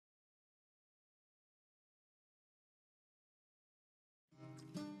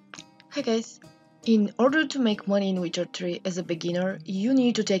Hi guys, in order to make money in Witcher 3 as a beginner, you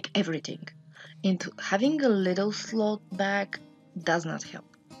need to take everything, and having a little slot bag does not help.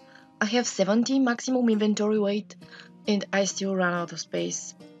 I have 70 maximum inventory weight and I still run out of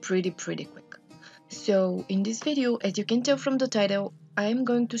space pretty quick. So in this video, as you can tell from the title, I am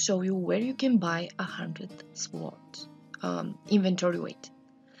going to show you where you can buy 100 slots inventory weight.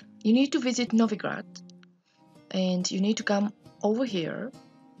 You need to visit Novigrad and you need to come over here,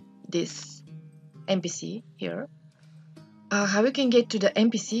 this NPC here. How you can get to the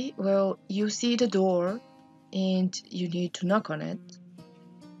NPC? Well, you see the door and you need to knock on it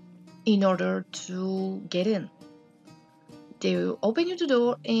in order to get in. They will open you the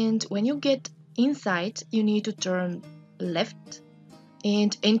door, and when you get inside, you need to turn left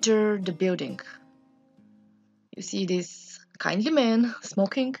and enter the building. You see this kindly man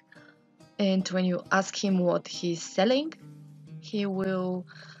smoking, and when you ask him what he's selling, he will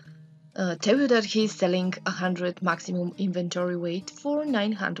tell you that he's selling 100 maximum inventory weight for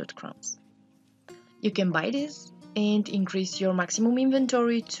 900 crowns. You can buy this and increase your maximum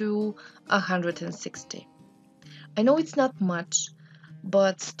inventory to 160. I know it's not much,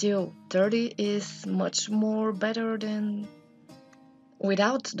 but still 30 is much more better than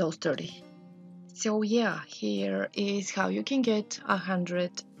without those 30. So yeah, here is how you can get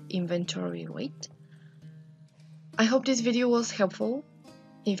 100 inventory weight. I hope this video was helpful.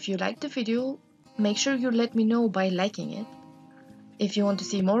 If you liked the video, make sure you let me know by liking it. If you want to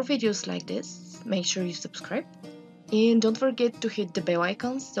see more videos like this, make sure you subscribe. And don't forget to hit the bell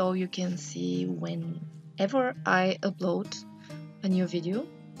icon so you can see whenever I upload a new video.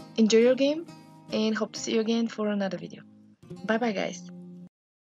 Enjoy your game and hope to see you again for another video. Bye bye guys.